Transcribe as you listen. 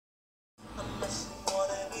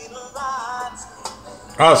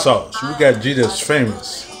Hot sauce. We got Gita's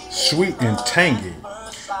famous sweet and tangy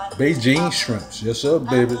Beijing shrimps. Yes, sir,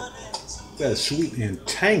 baby. Got sweet and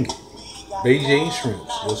tangy Beijing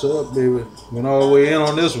shrimps. Yes, sir, baby. Went all the way in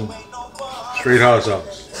on this one. Straight hot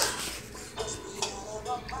sauce.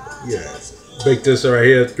 Yeah. Bake this right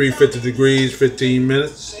here, 350 degrees, 15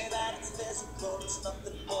 minutes.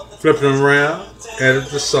 Flip it around. Added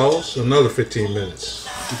the sauce, another 15 minutes.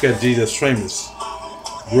 You got Gita's famous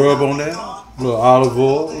rub on there. A little olive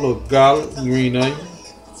oil, a little garlic, green onion,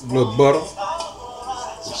 a little butter.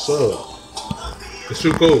 What's up? The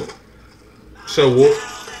soup cold. What's up, Wolf?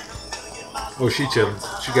 Oh, she chilling.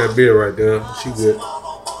 She got beer right there. She good.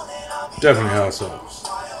 Definitely hot sauce.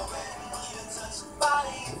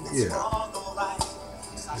 Yeah.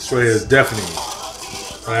 This right here is definitely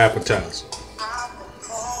an appetizer.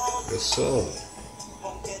 Yes, sir.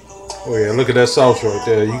 Oh yeah, look at that sauce right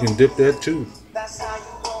there. You can dip that too.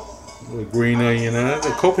 A little green onion on it. The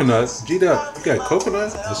coconut. Gee, that you got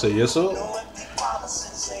coconut? I say yes, sir.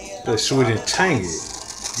 That's sweet and tangy.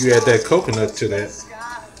 You add that coconut to that.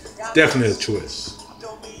 Definitely a twist.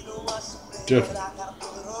 Definitely.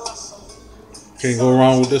 Can't go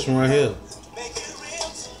wrong with this one right here.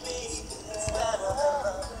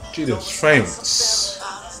 Gee, that's famous.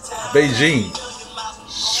 Beijing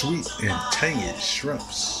sweet and tangy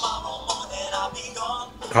shrimps.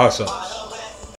 Hot sauce.